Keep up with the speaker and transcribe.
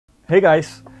Hey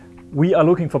guys, we are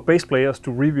looking for bass players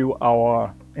to review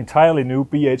our entirely new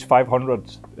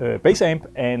BH500 bass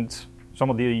amp and some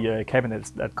of the cabinets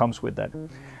that comes with that.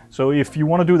 So if you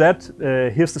want to do that,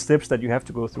 here's the steps that you have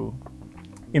to go through.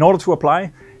 In order to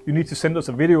apply, you need to send us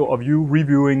a video of you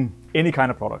reviewing any kind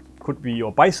of product. Could be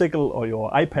your bicycle or your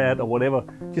iPad or whatever.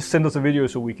 Just send us a video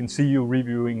so we can see you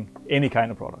reviewing any kind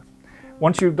of product.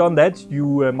 Once you've done that,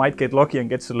 you might get lucky and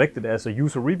get selected as a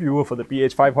user reviewer for the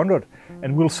BH500,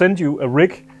 and we'll send you a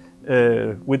rig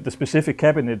with the specific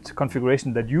cabinet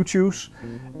configuration that you choose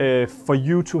for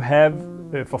you to have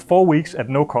for 4 weeks at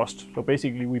no cost. So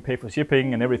basically we pay for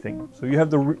shipping and everything. So you have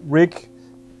the rig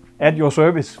at your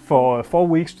service for 4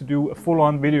 weeks to do a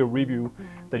full-on video review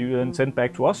that you then send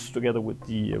back to us together with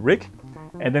the rig,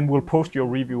 and then we'll post your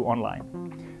review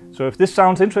online. So if this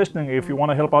sounds interesting, if you want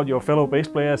to help out your fellow bass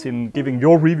players in giving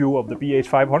your review of the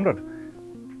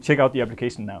BH500, check out the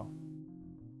application now.